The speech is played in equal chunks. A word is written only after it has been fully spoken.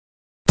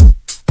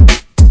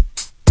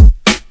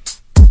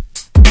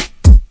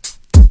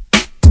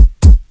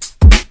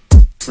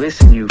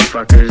Listen, you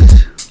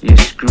fuckers, you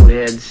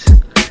screwheads.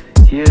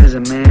 Here's a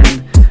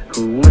man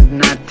who would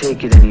not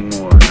take it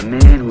anymore. A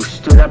man who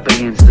stood up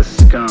against the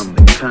scum,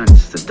 the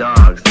cunts, the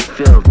dogs, the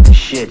filth, the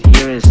shit.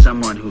 Here is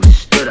someone who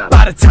stood up.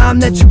 By the time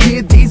that you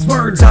hear these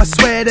words, I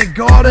swear to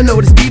God, I know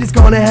this beat is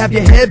gonna have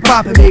your head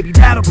popping. Maybe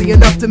that'll be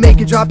enough to make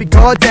you drop your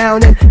guard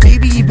down, and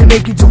maybe even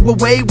make you do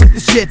away with the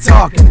shit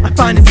talking. I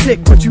find it sick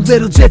what you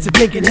little jits are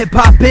thinking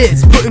hip-hop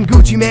is. Putting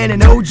Gucci Man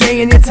and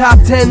OJ in your top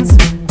 10s.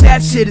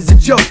 That shit is a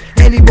joke.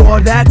 Any more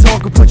of that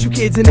talk will put you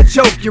kids in a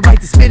choke. Your right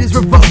to spit is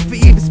revoked for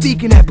even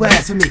speaking that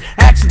blasphemy.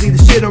 Actually,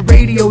 the shit on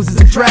radios is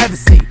a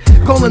travesty.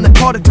 Calling the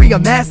Carter 3 a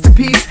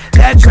masterpiece.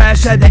 That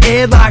trash had the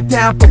air locked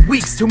down for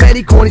weeks. Too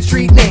many corny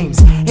street names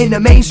in the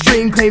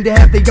mainstream claim to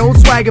have their own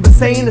swagger but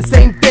saying the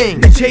same thing.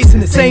 They're chasing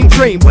the same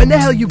dream. When the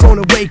hell you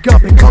gonna wake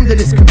up and come to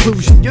this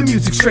conclusion? Your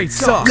music straight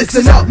sucks.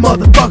 Listen up,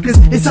 motherfuckers,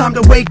 it's time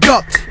to wake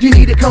up. You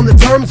need to come to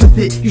terms with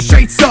it. You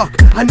straight suck.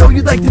 I know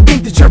you like to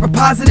think that you're a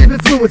positive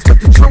influence, but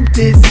the truth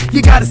is,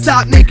 you gotta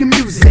stop making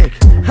music.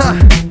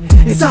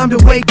 It's time to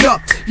wake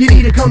up. You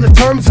need to come to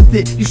terms with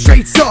it. You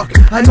straight suck.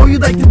 I know you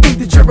like to think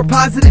that you're a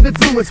positive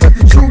influence, but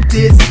the truth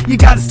is, you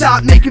gotta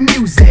stop making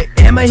music.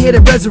 Am I here to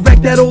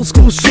resurrect that old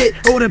school shit,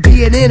 or to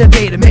be an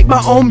innovator, make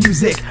my own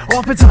music?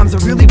 Oftentimes I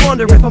really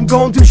wonder if I'm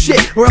going through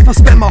shit, or if I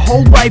spend my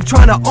whole life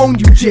trying to own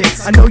you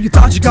jits. I know you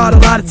thought you got a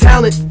lot of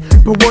talent,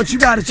 but once you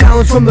got a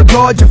challenge from the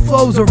guard, your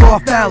flows are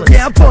off balance.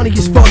 Yeah, I'm funny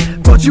as fuck,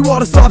 but you ought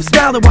to stop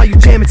smiling while you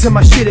jamming to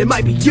my shit. It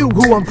might be you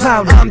who I'm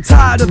clowning. I'm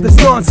tired of this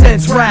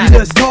nonsense rap. You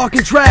just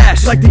talking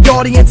trash, like the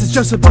audience is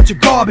just a bunch of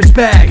garbage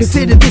bags.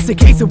 Consider this a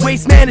case of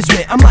waste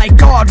management. I'm like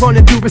God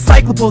running through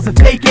recyclables and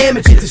fake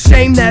amateurs. It's a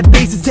shame that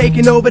bass is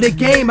taking over the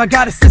game. I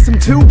got a system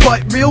too,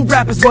 but real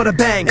rappers what a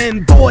bang.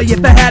 And boy,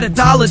 if I had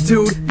 $1,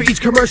 dude, for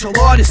each commercial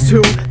artist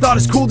who thought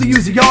it's cool to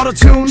use the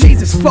auto-tune.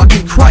 Jesus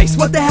fucking Christ,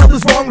 what the hell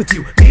is wrong with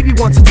you? Maybe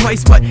once or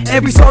twice, but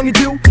every song you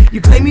do,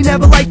 you claim you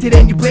never liked it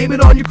and you blame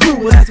it on your crew.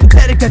 Well, that's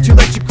pathetic that you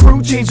let your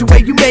crew change the way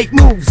you make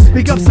moves.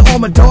 Big ups to all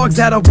my dogs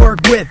that I work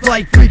with,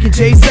 like freaking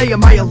Jay Say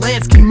and my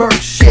Alansky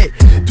merch shit.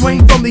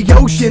 Dwayne from the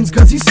oceans,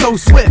 cause he's so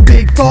swift.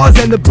 Big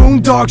Foz and the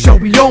Boondog Show,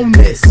 we own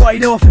this.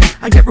 Quite often,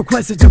 I get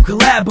requests to do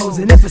collabos,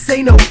 and if I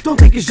say no, don't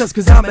think it's just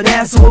cause I'm an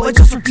asshole. I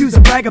just refuse to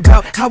brag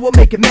about how I'm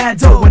making mad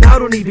dough, and I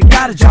don't even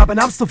got a job and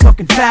I'm still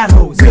fucking fat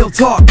hoes. Real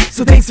talk,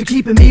 so thanks for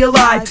keeping me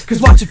alive,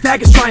 cause watching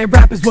faggots try and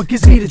rap is what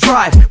gives me the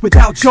drive.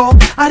 Without y'all,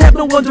 I'd have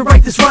no one to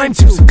write this rhyme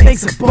to, so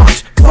thanks a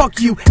bunch. Fuck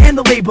you and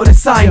the label that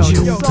signed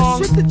you.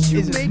 The shit that you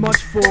is as much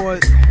for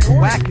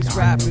wackest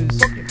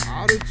rappers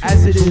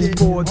as it is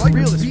for the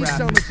realest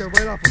rappers.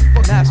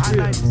 That's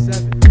real.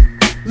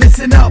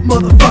 Listen up,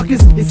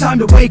 motherfuckers, it's time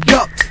to wake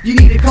up. You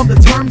need to come to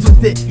terms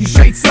with it. You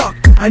straight suck.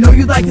 I know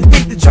you like to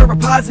think that you're a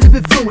positive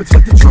influence,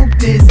 but the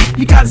truth is,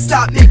 you gotta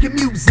stop making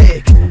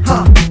music.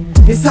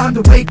 It's time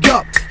to wake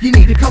up. You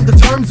need to come to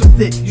terms with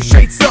it. You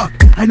straight suck.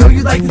 I know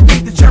you like to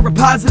think that you're a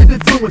positive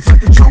influence,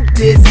 but the truth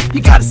is,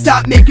 you gotta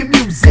stop making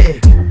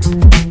music.